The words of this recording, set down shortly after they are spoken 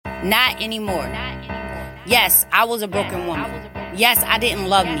Not anymore. Yes, I was a broken woman. Yes, I didn't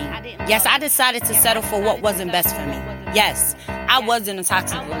love me. Yes, I decided to settle for what wasn't best for me. Yes, I was in a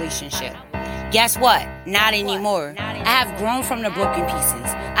toxic relationship. Guess what? Not anymore. I have grown from the broken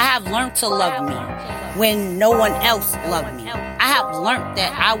pieces. I have learned to love me when no one else loved me. I have learned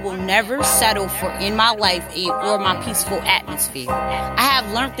that I will never settle for in my life or my peaceful atmosphere. I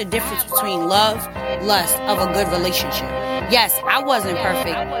have learned the difference between love, lust of a good relationship. Yes, I wasn't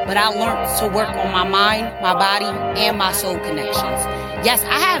perfect, but I learned to work on my mind, my body, and my soul connections. Yes,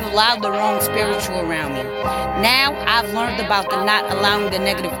 I have allowed the wrong spiritual around me. Now I've learned about the not allowing the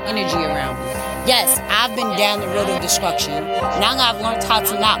negative energy around me. Yes, I've been down the road of destruction. Now I've learned how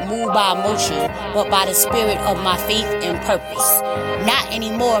to not move by emotion, but by the spirit of my faith and purpose. Not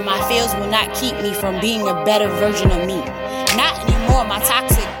anymore, my fears will not keep me from being a better version of me. Not anymore, my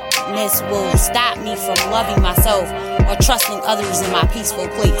toxicness will stop me from loving myself or trusting others in my peaceful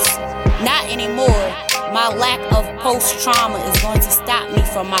place. Not anymore, my lack of post-trauma is going to stop me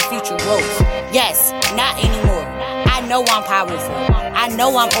from my future growth. Yes, not anymore. I know I'm powerful. I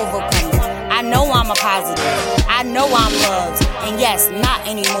know I'm overcoming. I know I'm a positive. I know I'm loved. And yes, not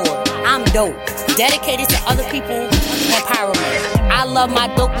anymore. I'm dope. Dedicated to other people's empowerment. I love my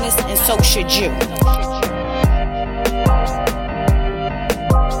dopeness and so should you.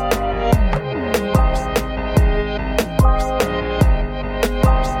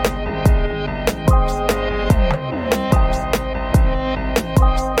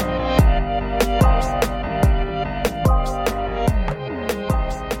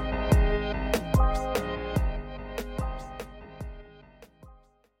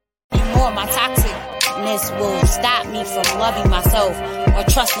 My toxicness will stop me from loving myself or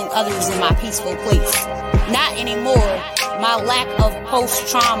trusting others in my peaceful place. Not anymore. My lack of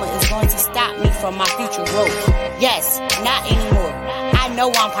post-trauma is going to stop me from my future growth. Yes, not anymore. I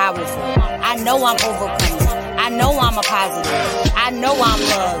know I'm powerful. I know I'm overcoming. I know I'm a positive. I know I'm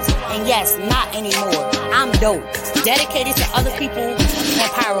loved. And yes, not anymore. I'm dope. Dedicated to other people's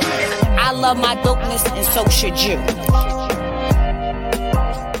empowerment. I love my dopeness and so should you.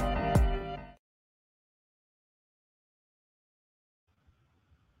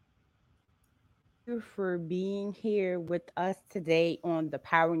 For being here with us today on the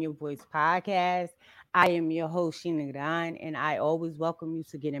Power in Your Voice podcast. I am your host, Sheena Gran, and I always welcome you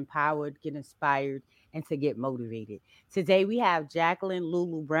to get empowered, get inspired, and to get motivated. Today we have Jacqueline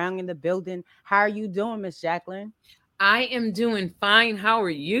Lulu Brown in the building. How are you doing, Miss Jacqueline? I am doing fine. How are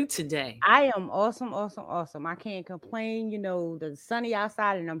you today? I am awesome. I can't complain. You know, the sunny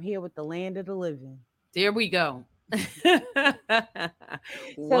outside, and I'm here with the land of the living. There we go.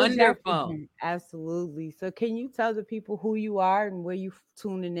 Wonderful. Absolutely. So can you tell the people who you are and where you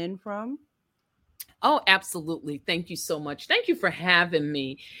tuning in from? Oh, absolutely. Thank you so much. Thank you for having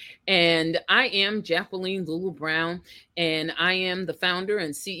me. And I am Jacqueline Lulu Brown, and I am the founder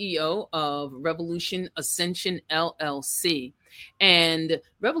and CEO of Revolution Ascension LLC. And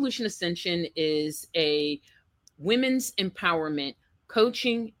Revolution Ascension is a women's empowerment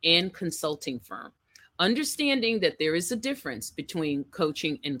coaching and consulting firm. Understanding that there is a difference between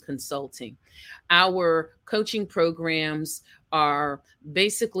coaching and consulting. Our coaching programs are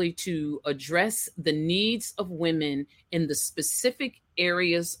basically to address the needs of women in the specific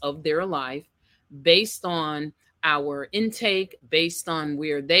areas of their life based on our intake, based on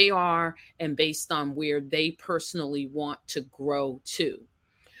where they are, and based on where they personally want to grow to.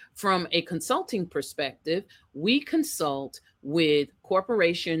 From a consulting perspective, we consult with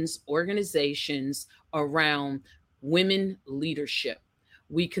corporations, organizations around women leadership.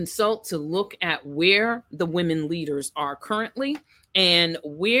 We consult to look at where the women leaders are currently and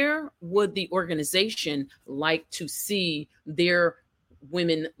where would the organization like to see their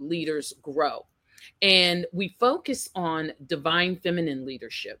women leaders grow. And we focus on divine feminine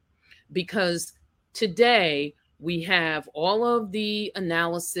leadership because today we have all of the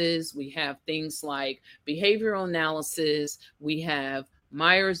analysis. We have things like behavioral analysis. We have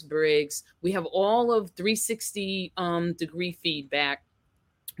Myers-Briggs. We have all of 360 degree feedback.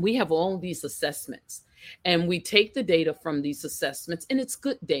 We have all of these assessments, and we take the data from these assessments, and it's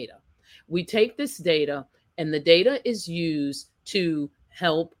good data. We take this data, and the data is used to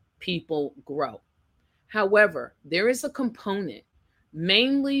help people grow. However, there is a component,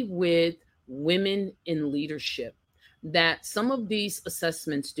 mainly with women in leadership, that some of these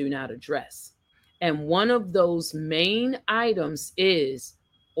assessments do not address. And one of those main items is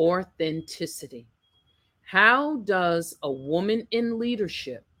authenticity. How does a woman in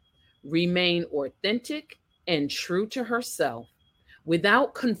leadership remain authentic and true to herself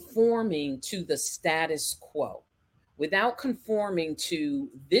without conforming to the status quo, without conforming to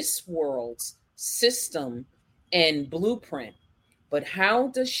this world's system and blueprint. But how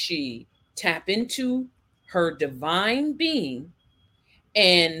does she tap into her divine being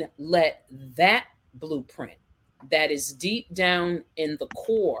and let that blueprint that is deep down in the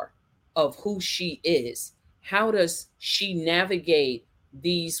core of who she is, how does she navigate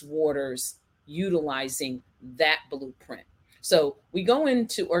these waters utilizing that blueprint? So we go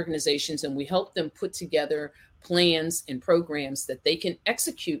into organizations and we help them put together plans and programs that they can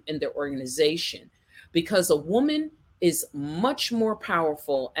execute in their organization, because a woman is much more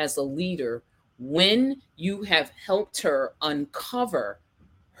powerful as a leader when you have helped her uncover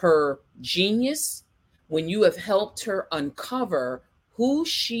her genius, when you have helped her uncover who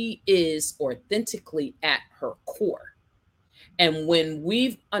she is authentically at her core. And when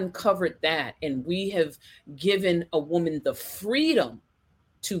we've uncovered that and we have given a woman the freedom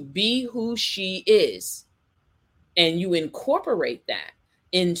to be who she is, and you incorporate that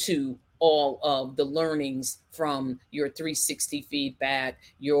into all of the learnings from your 360 feedback,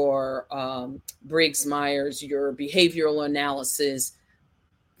 your Briggs Myers, your behavioral analysis,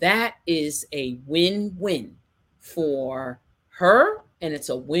 that is a win-win for her, and it's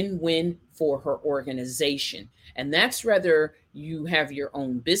a win-win for her organization. And that's whether you have your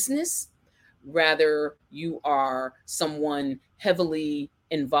own business, rather you are someone heavily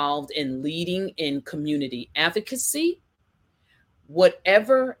involved in leading in community advocacy,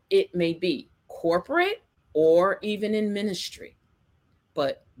 whatever it may be, corporate or even in ministry.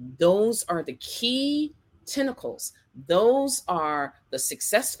 But those are the key tentacles. Those are the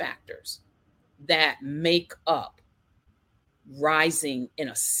success factors that make up rising and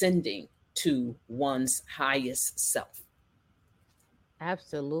ascending to one's highest self.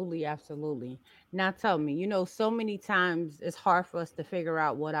 Absolutely, absolutely. Now tell me, so many times it's hard for us to figure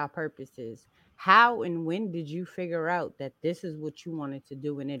out what our purpose is. How and when did you figure out that this is what you wanted to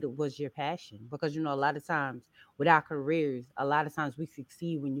do and it was your passion? Because a lot of times with our careers, a lot of times we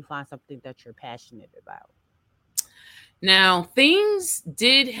succeed when you find something that you're passionate about. Now, things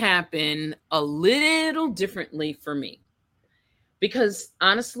did happen a little differently for me, because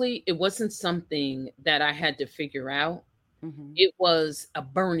honestly, it wasn't something that I had to figure out. Hmm. It was a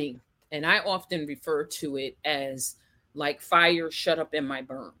burning. And I often refer to it as like fire shut up in my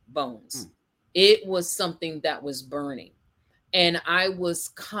bones. It was something that was burning. And I was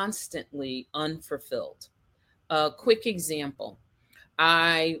constantly unfulfilled. A quick example: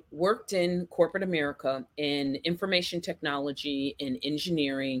 I worked in corporate America in information technology and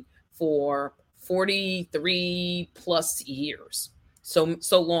engineering for 43 plus years.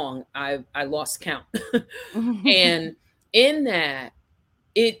 So long I lost count. And in that,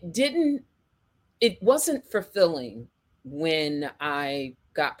 it didn't it wasn't fulfilling when I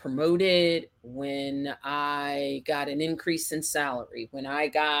got promoted, when I got an increase in salary, when I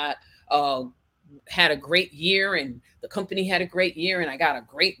got had a great year and the company had a great year and I got a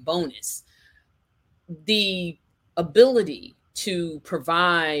great bonus. The ability to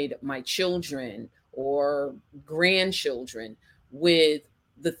provide my children or grandchildren with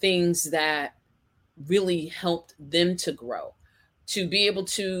the things that really helped them to grow, to be able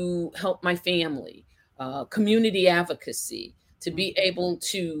to help my family, community advocacy, to be able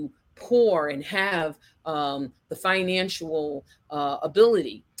to pour and have the financial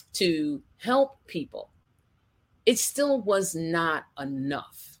ability to help people. It still was not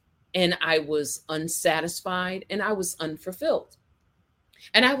enough. And I was unsatisfied and I was unfulfilled.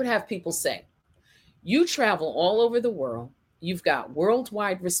 And I would have people say, "You travel all over the world, you've got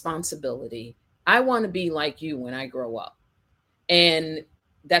worldwide responsibility. I want to be like you when I grow up." And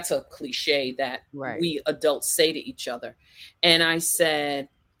that's a cliche that Right. we adults say to each other. And I said,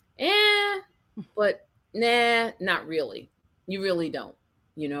 but nah, not really. You really don't.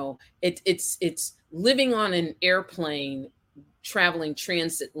 It's living on an airplane traveling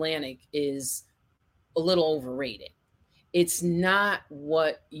transatlantic is a little overrated. It's not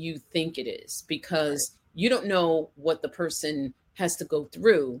what you think it is, Right. because you don't know what the person has to go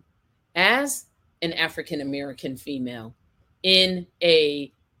through as an African American female in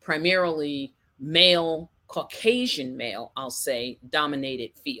a primarily male, Caucasian male, I'll say,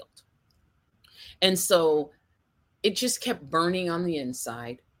 dominated field. And so it just kept burning on the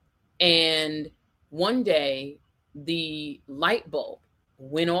inside. And one day the light bulb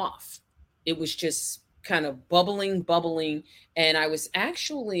went off. It was just kind of bubbling. And I was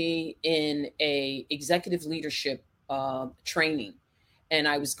actually in a executive leadership training, and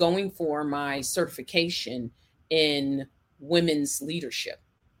I was going for my certification in women's leadership.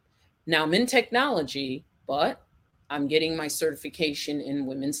 Now I'm in technology, but I'm getting my certification in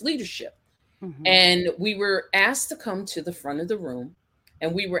women's leadership. Mm-hmm. And we were asked to come to the front of the room,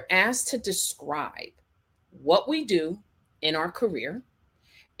 and we were asked to describe what we do in our career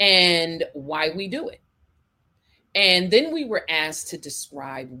and why we do it. And then we were asked to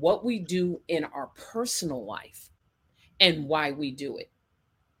describe what we do in our personal life and why we do it.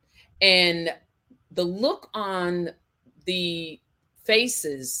 And the look on the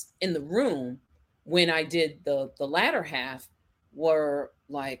faces in the room when I did the latter half were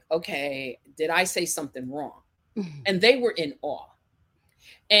like, okay, did I say something wrong? And they were in awe.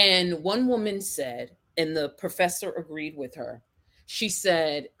 And one woman said, and the professor agreed with her, she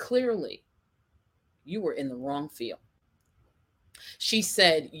said, clearly, you were in the wrong field. She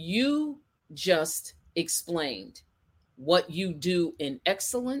said, you just explained what you do in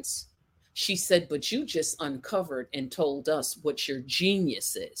excellence. She said, but you just uncovered and told us what your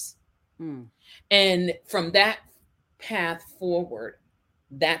genius is. Mm. And from that path forward,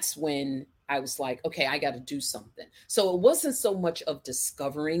 that's when I was like, okay, I got to do something. So it wasn't so much of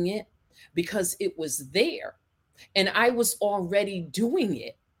discovering it because it was there and I was already doing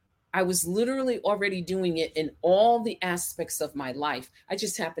it. I was literally already doing it in all the aspects of my life. I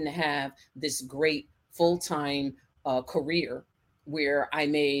just happened to have this great full-time career where I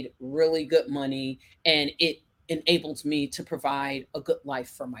made really good money and it enabled me to provide a good life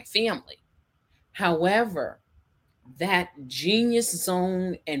for my family. However, that genius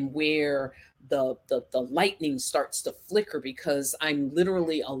zone and where the lightning starts to flicker because I'm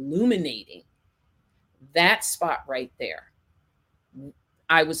literally illuminating that spot right there.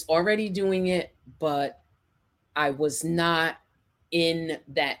 I was already doing it, but I was not in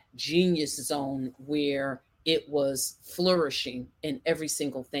that genius zone where it was flourishing in every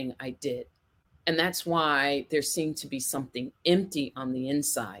single thing I did. And that's why there seemed to be something empty on the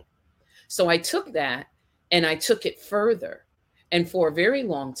inside. So I took that and I took it further. And for a very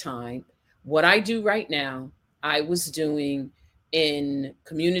long time, what I do right now, I was doing in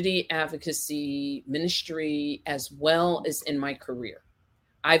community advocacy, ministry, as well as in my career.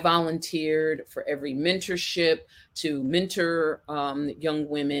 I volunteered for every mentorship to mentor young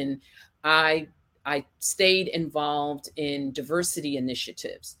women. I I stayed involved in diversity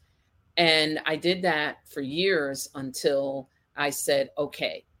initiatives, and I did that for years until I said,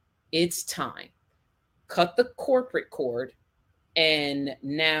 "Okay, it's time. Cut the corporate cord, and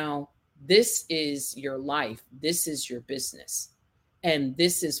now this is your life. This is your business, and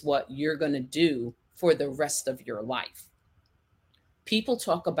this is what you're going to do for the rest of your life." People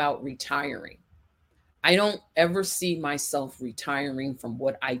talk about retiring. I don't ever see myself retiring from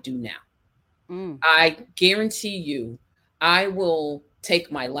what I do now. Mm. I guarantee you, I will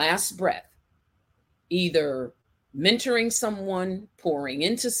take my last breath either mentoring someone, pouring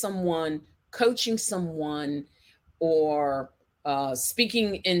into someone, coaching someone, or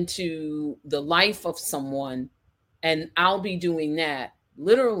speaking into the life of someone. And I'll be doing that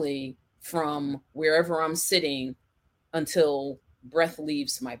literally from wherever I'm sitting until breath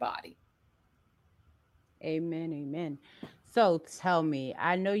leaves my body. Amen. Amen. So tell me,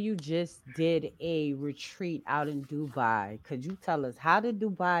 I know you just did a retreat out in Dubai. Could you tell us how did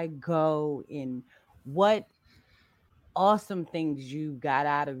Dubai go and what awesome things you got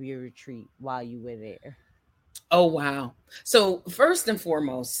out of your retreat while you were there? Oh, wow. So, first and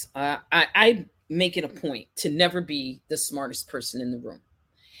foremost, I make it a point to never be the smartest person in the room.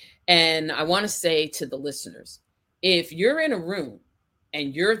 And I want to say to the listeners, if you're in a room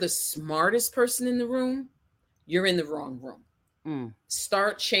and you're the smartest person in the room, you're in the wrong room. Mm.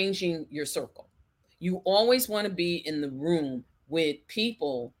 Start changing your circle. You always want to be in the room with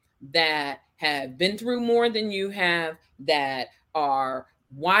people that have been through more than you have, that are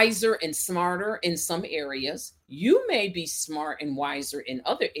wiser and smarter in some areas. You may be smart and wiser in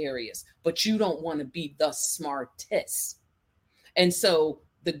other areas, but you don't want to be the smartest. And so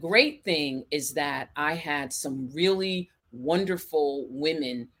the great thing is that I had some really wonderful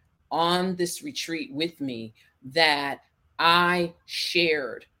women on this retreat with me that I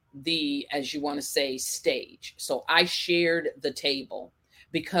shared the, as you want to say, stage. So I shared the table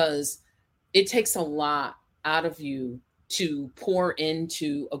because it takes a lot out of you to pour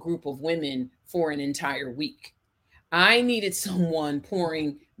into a group of women for an entire week. I needed someone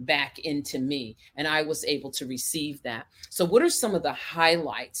pouring back into me, and I was able to receive that. So, what are some of the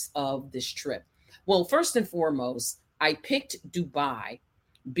highlights of this trip? Well, first and foremost, I picked Dubai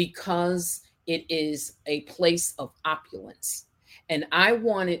because it is a place of opulence. And I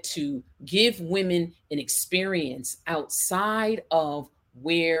wanted to give women an experience outside of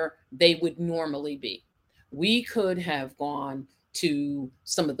where they would normally be. We could have gone to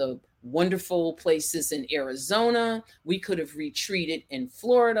some of the wonderful places in Arizona. We could have retreated in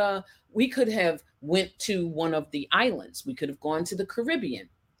Florida. We could have went to one of the islands. We could have gone to the Caribbean.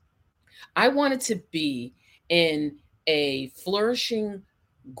 I wanted to be in a flourishing,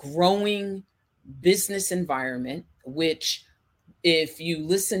 growing business environment, which, if you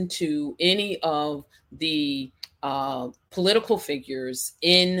listen to any of the political figures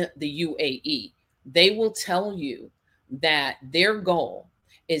in the UAE, they will tell you that their goal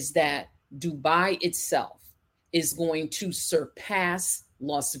is that Dubai itself is going to surpass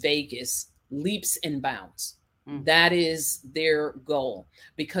Las Vegas leaps and bounds. That is their goal,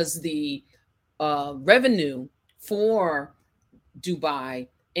 because the revenue for Dubai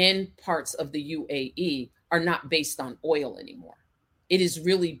and parts of the UAE are not based on oil anymore. It is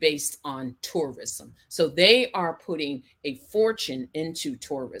really based on tourism. So they are putting a fortune into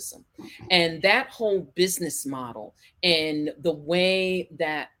tourism. And that whole business model and the way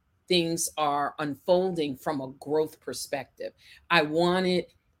that things are unfolding from a growth perspective, I wanted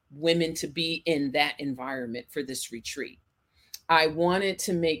women to be in that environment for this retreat. I wanted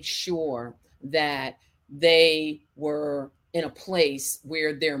to make sure that they were in a place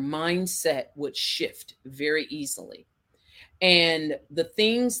where their mindset would shift very easily. And the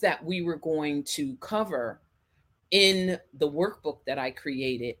things that we were going to cover in the workbook that I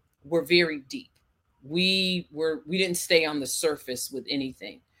created were very deep. We didn't stay on the surface with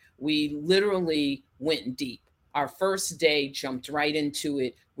anything. We literally went deep. Our first day jumped right into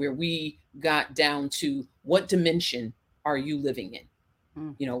it, where we got down to, what dimension are you living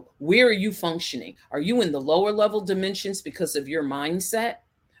in? You know, where are you functioning? Are you in the lower level dimensions because of your mindset?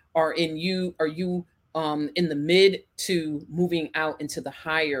 Are you in the mid to moving out into the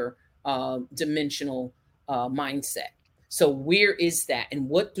higher dimensional mindset? So where is that? And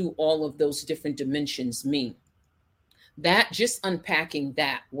what do all of those different dimensions mean? That, just unpacking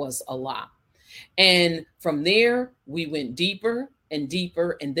that, was a lot. And from there, we went deeper and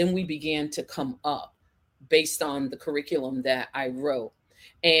deeper. And then we began to come up based on the curriculum that I wrote.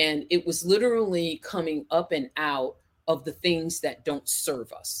 And it was literally coming up and out of the things that don't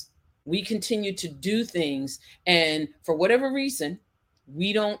serve us. We continue to do things, and for whatever reason,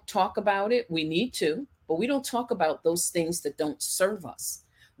 we don't talk about it. We need to, but we don't talk about those things that don't serve us.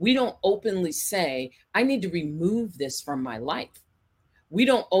 We don't openly say, I need to remove this from my life. We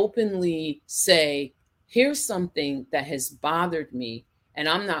don't openly say, here's something that has bothered me, and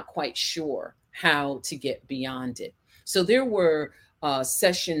I'm not quite sure how to get beyond it. So there were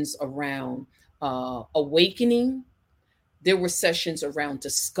sessions around awakening. There were sessions around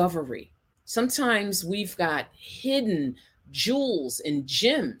discovery. Sometimes we've got hidden jewels and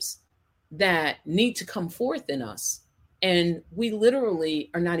gems that need to come forth in us, and we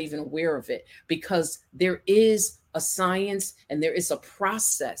literally are not even aware of it, because there is a science and there is a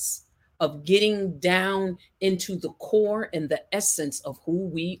process of getting down into the core and the essence of who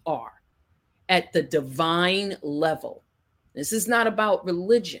we are at the divine level. This is not about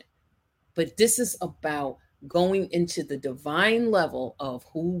religion, but this is about going into the divine level of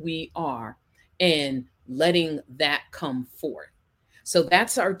who we are and letting that come forth. So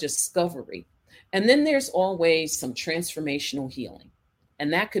that's our discovery. And then there's always some transformational healing.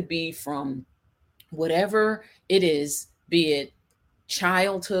 And that could be from whatever it is, be it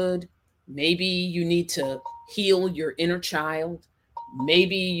childhood. Maybe you need to heal your inner child.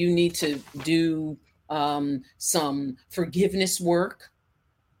 Maybe you need to do some forgiveness work.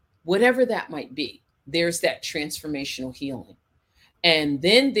 Whatever that might be, there's that transformational healing. And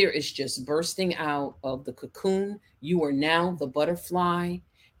then there is just bursting out of the cocoon. You are now the butterfly,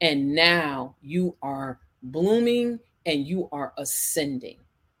 and now you are blooming and you are ascending.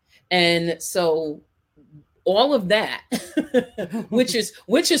 And so all of that, which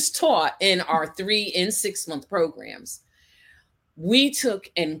is taught in our 3 and 6 month programs, we took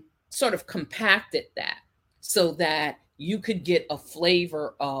and sort of compacted that so that you could get a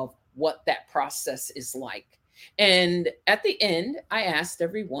flavor of what that process is like. And at the end, I asked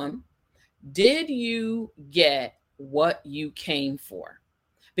everyone, did you get what you came for?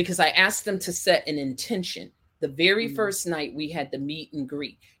 Because I asked them to set an intention. The very first night we had the meet and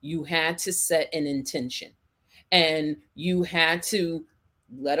greet, you had to set an intention, and you had to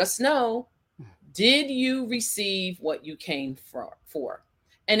let us know, did you receive what you came for?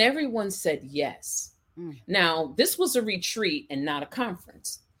 And everyone said yes. Now, this was a retreat and not a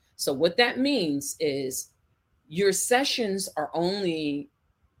conference. So what that means is your sessions are only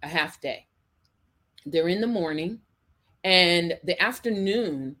a half day. They're in the morning, and the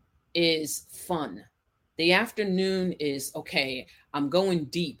afternoon is fun. The afternoon is, okay, I'm going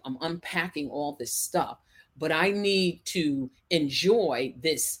deep. I'm unpacking all this stuff, but I need to enjoy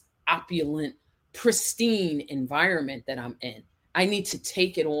this opulent, pristine environment that I'm in. I need to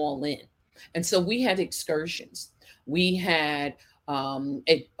take it all in. And so we had excursions. We had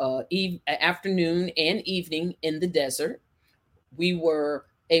afternoon and evening in the desert. We were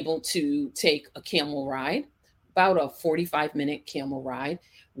able to take a camel ride, about a 45-minute camel ride.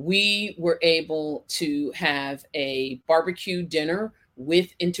 We were able to have a barbecue dinner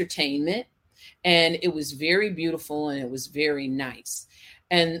with entertainment, and it was very beautiful and it was very nice.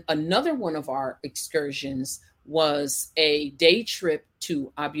 And another one of our excursions was a day trip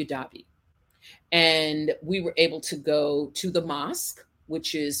to Abu Dhabi. And we were able to go to the mosque,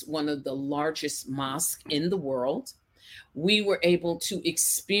 which is one of the largest mosques in the world. We were able to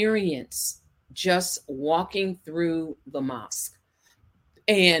experience just walking through the mosque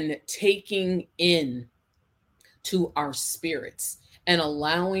and taking in to our spirits and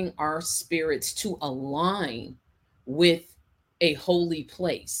allowing our spirits to align with a holy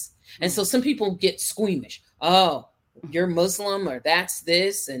place. And so some people get squeamish. Oh, you're Muslim, or that's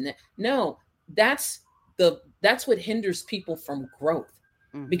this and that. No, that's what hinders people from growth,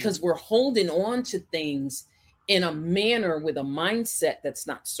 because we're holding on to things in a manner with a mindset that's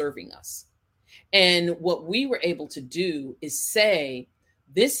not serving us. And what we were able to do is say,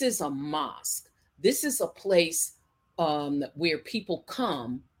 this is a mosque. This is a place where people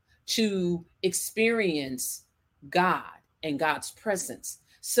come to experience God and God's presence.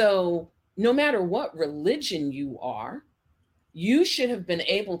 So no matter what religion you are, you should have been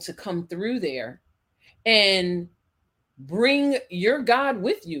able to come through there and bring your God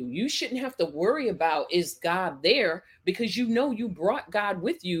with you. You shouldn't have to worry about, is God there? Because you know you brought God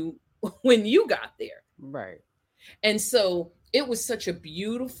with you when you got there. Right. And so it was such a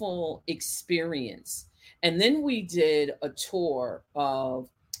beautiful experience. And then we did a tour of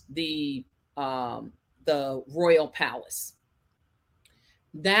the Royal Palace.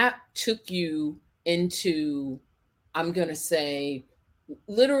 That took you into, I'm going to say,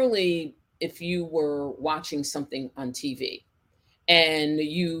 literally, if you were watching something on TV and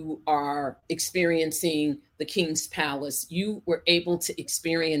you are experiencing the King's Palace, you were able to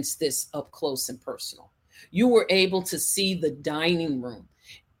experience this up close and personal. You were able to see the dining room.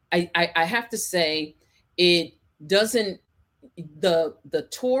 I have to say, it doesn't, the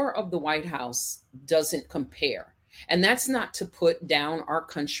tour of the White House doesn't compare. And that's not to put down our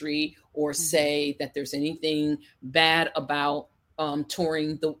country or say that there's anything bad about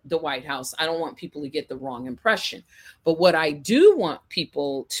touring the White House. I don't want people to get the wrong impression. But what I do want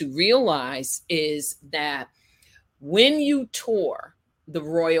people to realize is that when you tour the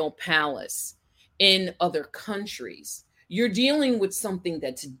Royal Palace in other countries, you're dealing with something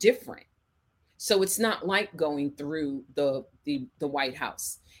that's different. So it's not like going through the White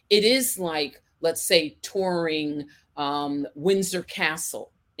House. It is like, let's say, touring Windsor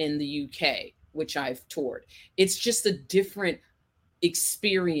Castle in the UK, which I've toured. It's just a different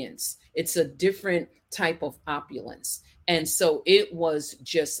experience. It's a different type of opulence. And so it was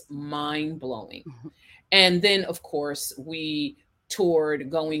just mind-blowing. And then, of course, we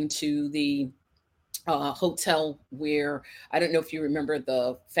toured going to the hotel where, I don't know if you remember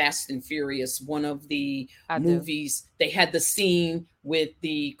the Fast and Furious, one of the movies, they had the scene with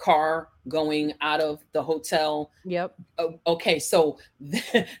the car going out of the hotel. Yep. Okay, so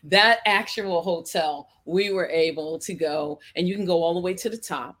that actual hotel, we were able to go, and you can go all the way to the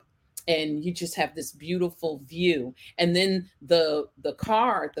top, and you just have this beautiful view. And then the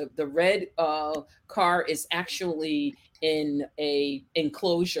car, the red car, is actually in a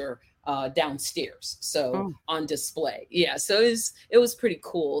enclosure downstairs, so on display. Yeah, so it was pretty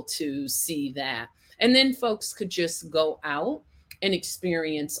cool to see that. And then folks could just go out and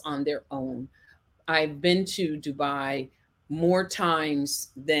experience on their own. I've been to Dubai more times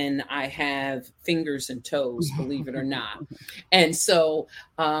than I have fingers and toes, believe it or not. And so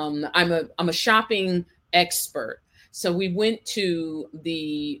I'm a shopping expert. So we went to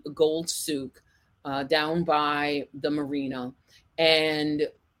the Gold Souk down by the marina, and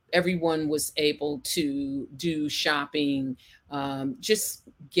everyone was able to do shopping, just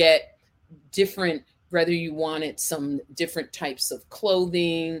get different, whether you wanted some different types of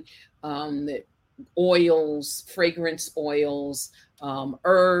clothing, oils, fragrance oils,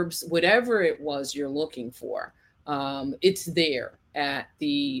 herbs, whatever it was you're looking for. It's there at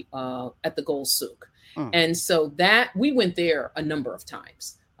the Gold Souk. And so that we went there a number of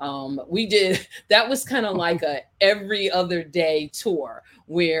times. We did, that was kind of like a every other day tour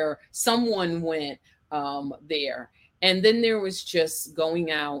where someone went there. And then there was just going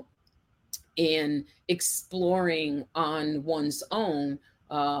out and exploring on one's own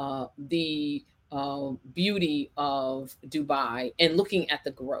the beauty of Dubai and looking at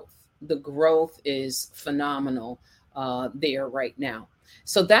the growth. The growth is phenomenal. there right now.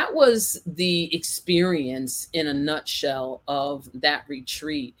 So that was the experience in a nutshell of that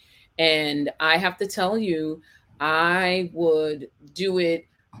retreat. And I have to tell you, I would do it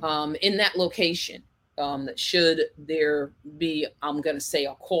in that location. Should there be, I'm going to say,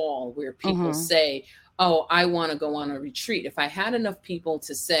 a call where people Mm-hmm. say, oh, I want to go on a retreat. If I had enough people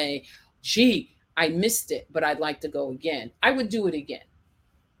to say, gee, I missed it, but I'd like to go again, I would do it again.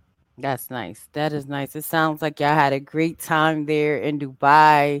 That's nice. That is nice. It sounds like y'all had a great time there in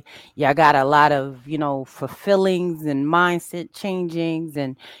Dubai. Y'all got a lot of, fulfillings and mindset changings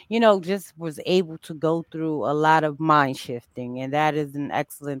and, just was able to go through a lot of mind shifting. And that is an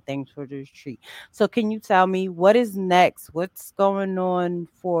excellent thing for the retreat. So can you tell me what is next? What's going on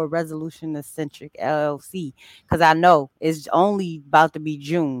for Resolution Eccentric LLC? Because I know it's only about to be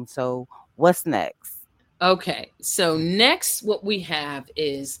June. So what's next? Okay, so next, what we have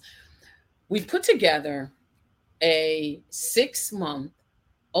is we put together a 6-month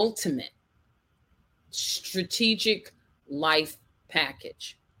ultimate strategic life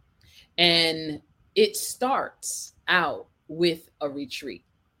package. And it starts out with a retreat.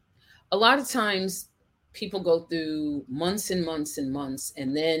 A lot of times people go through months and months and months,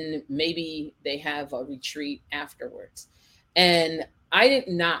 and then maybe they have a retreat afterwards. And I did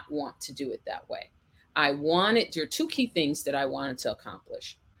not want to do it that way. There are two key things that I wanted to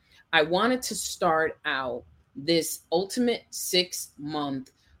accomplish. I wanted to start out this ultimate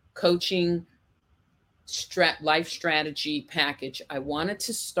 6-month coaching life strategy package. I wanted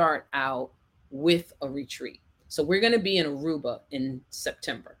to start out with a retreat. So we're going to be in Aruba in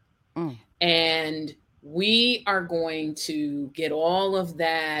September. Mm. And we are going to get all of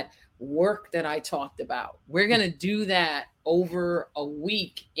that work that I talked about. We're going to do that over a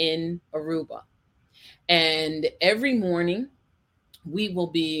week in Aruba. And every morning we will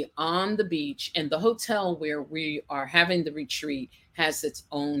be on the beach, and the hotel where we are having the retreat has its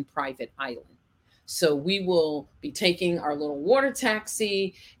own private island. So we will be taking our little water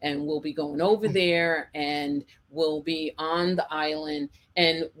taxi and we'll be going over there and we'll be on the island.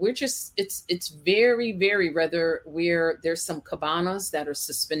 And it's very, very, rather, where there's some cabanas that are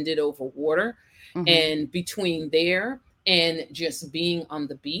suspended over water. Mm-hmm. And between there and just being on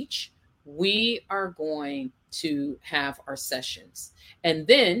the beach, we are going to have our sessions. And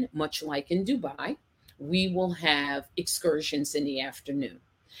then, much like in Dubai, we will have excursions in the afternoon.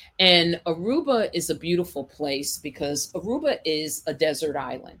 And Aruba is a beautiful place because Aruba is a desert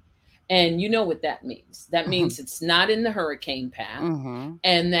island. And you know what that means. That means it's not in the hurricane path. Mm-hmm.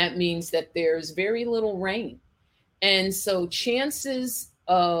 And that means that there's very little rain. And so chances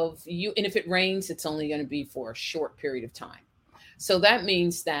of you, and if it rains, it's only going to be for a short period of time. So that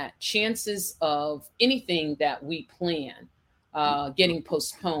means that chances of anything that we plan getting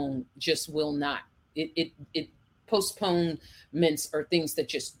postponed just will not. It postponements are things that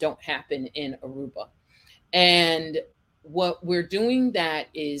just don't happen in Aruba. And what we're doing that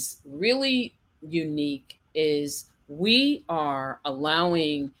is really unique is we are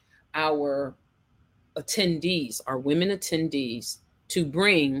allowing our attendees, our women attendees, to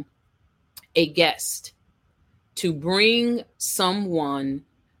bring a guest, to bring someone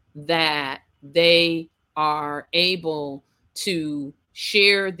that they are able to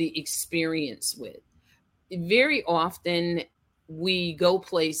share the experience with. Very often we go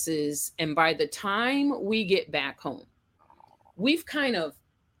places, and by the time we get back home, we've kind of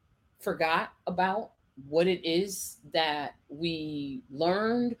forgot about what it is that we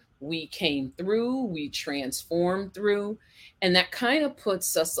learned, we came through, we transformed through. And that kind of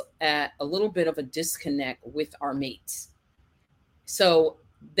puts us at a little bit of a disconnect with our mates. So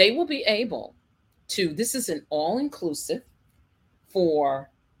they will be able to, this is an all inclusive for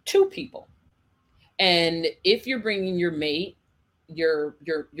 2 people. And if you're bringing your mate,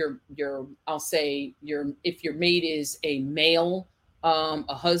 I'll say if your mate is a male,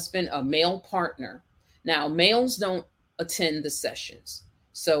 a husband, a male partner. Now, males don't attend the sessions.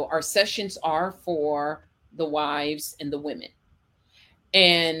 So our sessions are for the wives and the women.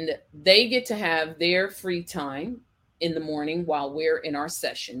 And they get to have their free time in the morning while we're in our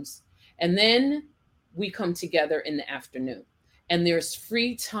sessions. And then we come together in the afternoon. And there's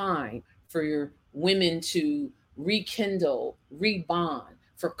free time for your women to rekindle, rebond,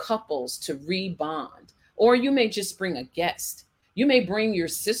 for couples to rebond. Or you may just bring a guest. You may bring your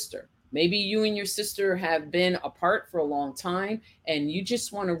sister. Maybe you and your sister have been apart for a long time and you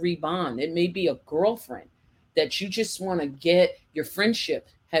just want to rebond. It may be a girlfriend that you just want to get your friendship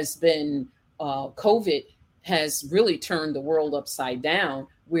has been, COVID has really turned the world upside down,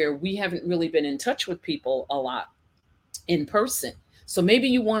 where we haven't really been in touch with people a lot in person. So maybe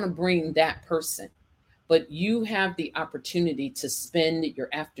you want to bring that person. but you have the opportunity to spend your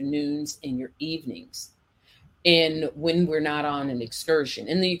afternoons and your evenings in when we're not on an excursion.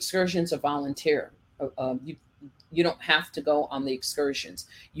 And the excursions are volunteer. You don't have to go on the excursions.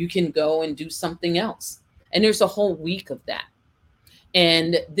 You can go and do something else. And there's a whole week of that.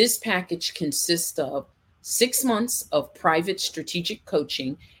 And this package consists of 6 months of private strategic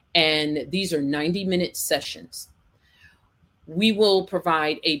coaching, and these are 90-minute sessions. We will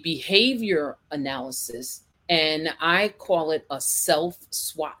provide a behavior analysis, and I call it a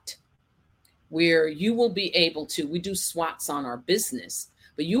self-SWOT, where you will be able to, we do SWOTs on our business,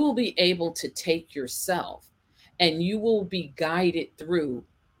 but you will be able to take yourself and you will be guided through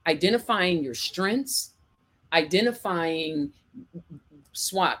identifying your strengths, identifying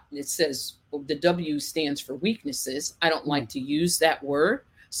SWOT. It says the W stands for weaknesses. I don't like to use that word.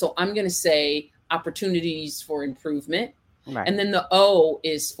 So I'm going to say opportunities for improvement. Right. And then the O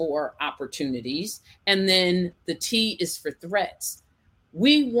is for opportunities. And then the T is for threats.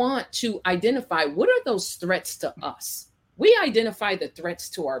 We want to identify what are those threats to us. We identify the threats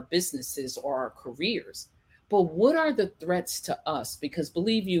to our businesses or our careers, but what are the threats to us? Because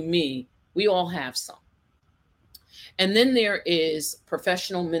believe you me, we all have some. And then there is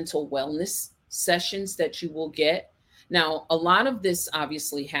professional mental wellness sessions that you will get. Now, a lot of this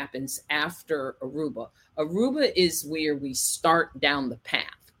obviously happens after Aruba. Aruba is where we start down the path.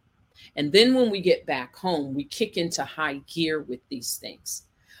 And then when we get back home, we kick into high gear with these things.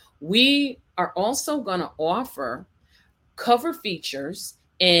 We are also going to offer cover features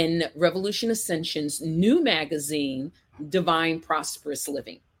in Revolution Ascension's new magazine, Divine Prosperous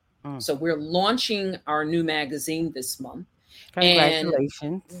Living. So we're launching our new magazine this month.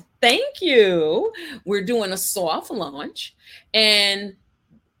 Congratulations. And thank you. We're doing a soft launch. And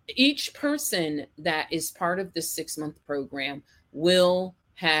each person that is part of this 6-month program will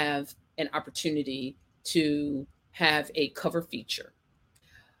have an opportunity to have a cover feature.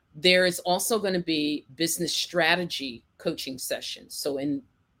 There is also going to be business strategy coaching sessions. So in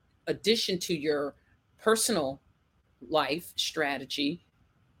addition to your personal life strategy,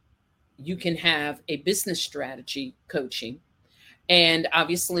 you can have a business strategy coaching. And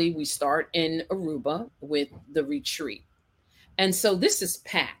obviously we start in Aruba with the retreat. And so this is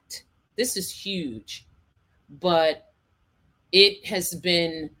packed. This is huge, but it has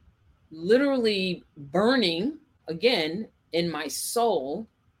been literally burning again in my soul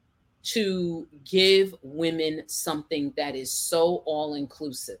to give women something that is so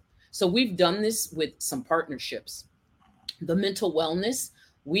all-inclusive. So we've done this with some partnerships. The mental wellness,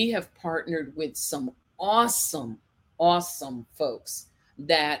 we have partnered with some awesome folks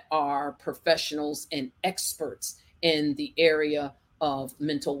that are professionals and experts in the area of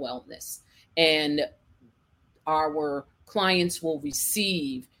mental wellness. And our clients will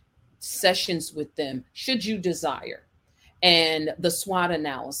receive sessions with them should you desire. And the SWOT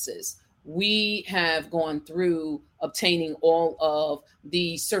analysis, we have gone through obtaining all of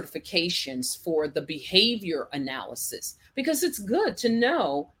the certifications for the behavior analysis, because it's good to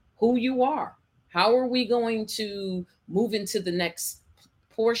know who you are. How are we going to move into the next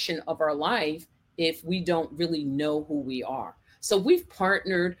portion of our life if we don't really know who we are? So we've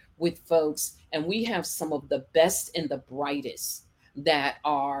partnered with folks, and we have some of the best and the brightest that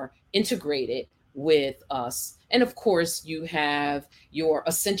are integrated with us. And of course, you have your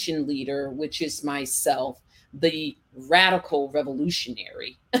ascension leader, which is myself, the radical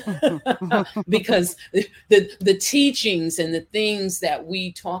revolutionary, because the teachings and the things that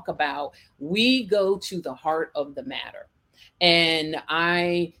we talk about, we go to the heart of the matter. And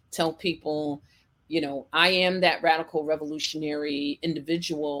I tell people, you know, I am that radical revolutionary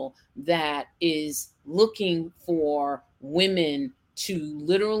individual that is looking for women to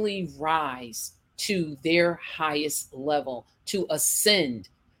literally rise to their highest level, to ascend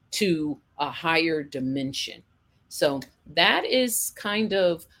to a higher dimension. So that is kind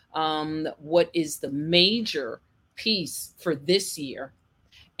of what is the major piece for this year.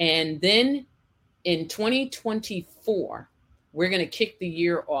 And then in 2024, we're going to kick the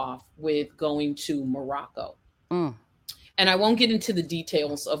year off with going to Morocco. And I won't get into the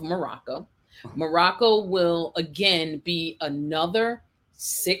details of Morocco. Morocco will again be another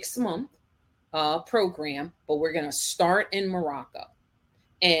 6-month program, but we're going to start in Morocco.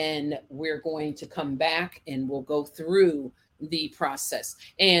 And we're going to come back and we'll go through the process.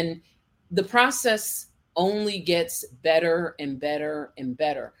 And the process only gets better and better and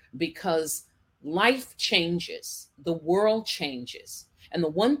better because life changes, the world changes. And the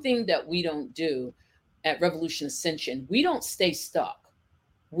one thing that we don't do at Revolution Ascension, we don't stay stuck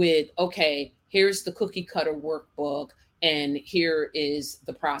with, okay, here's the cookie cutter workbook. and here is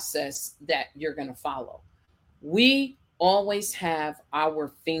the process that you're going to follow. We always have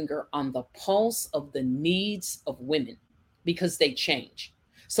our finger on the pulse of the needs of women because they change.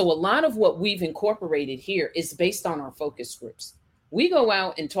 So, a lot of what we've incorporated here is based on our focus groups. We go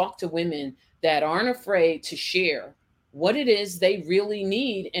out and talk to women that aren't afraid to share what it is they really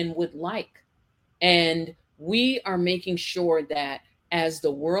need and would like. And we are making sure that as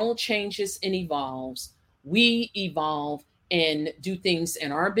the world changes and evolves, we evolve and do things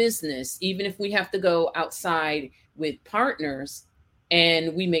in our business, even if we have to go outside with partners,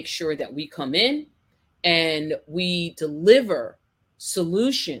 and we make sure that we come in and we deliver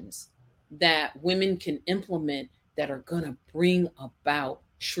solutions that women can implement that are going to bring about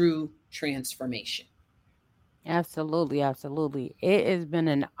true transformation. Absolutely, absolutely. It has been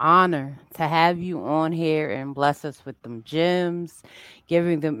an honor to have you on here and bless us with them gems,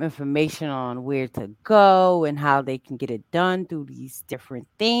 giving them information on where to go and how they can get it done through these different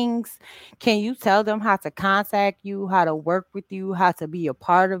things. Can you tell them how to contact you, how to work with you, how to be a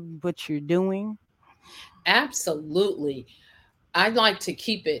part of what you're doing? Absolutely. I'd like to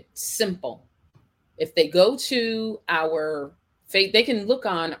keep it simple. If they go to our they can look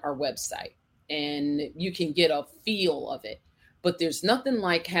on our website and you can get a feel of it. But there's nothing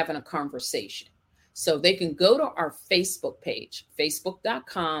like having a conversation. So they can go to our Facebook page,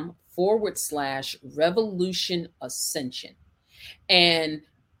 facebook.com/revolution ascension. And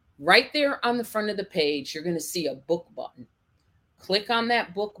right there on the front of the page, you're going to see a book button. Click on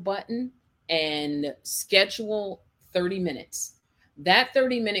that book button and schedule 30 minutes. That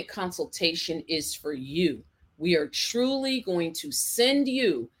 30-minute consultation is for you. We are truly going to send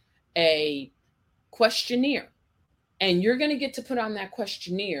you a questionnaire, and you're going to get to put on that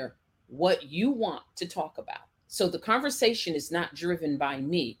questionnaire what you want to talk about. So the conversation is not driven by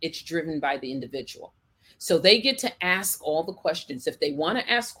me, it's driven by the individual. So they get to ask all the questions. If they want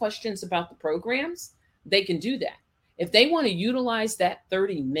to ask questions about the programs, they can do that. If they want to utilize that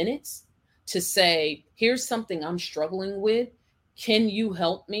 30 minutes to say, here's something I'm struggling with, can you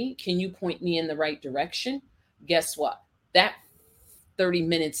help me? Can you point me in the right direction? Guess what? That 30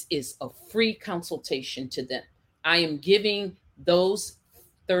 minutes is a free consultation to them. I am giving those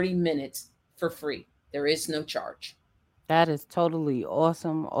 30 minutes for free. There is no charge. That is totally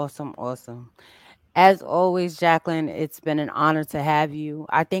awesome, awesome, awesome. As always, Jacqueline, it's been an honor to have you.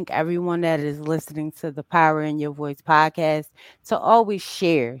 I think everyone that is listening to the Power in Your Voice podcast to always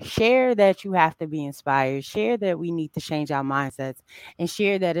share. Share that you have to be inspired. Share that we need to change our mindsets and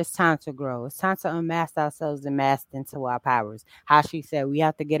share that it's time to grow. It's time to unmask ourselves and mask into our powers. How she said, we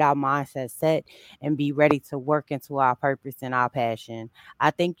have to get our mindset set and be ready to work into our purpose and our passion.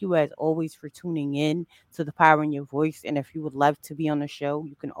 I thank you as always for tuning in to the Power in Your Voice. And if you would love to be on the show,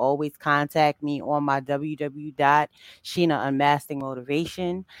 you can always contact me on my www.Sheena Unmasking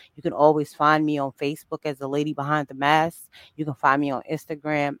Motivation. You can always find me on Facebook as the Lady Behind the Mask. You can find me on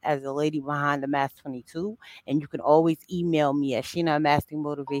Instagram as the Lady Behind the Mask 22. And you can always email me at Sheena Unmasking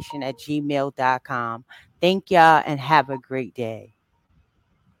Motivation at gmail.com. Thank y'all and have a great day.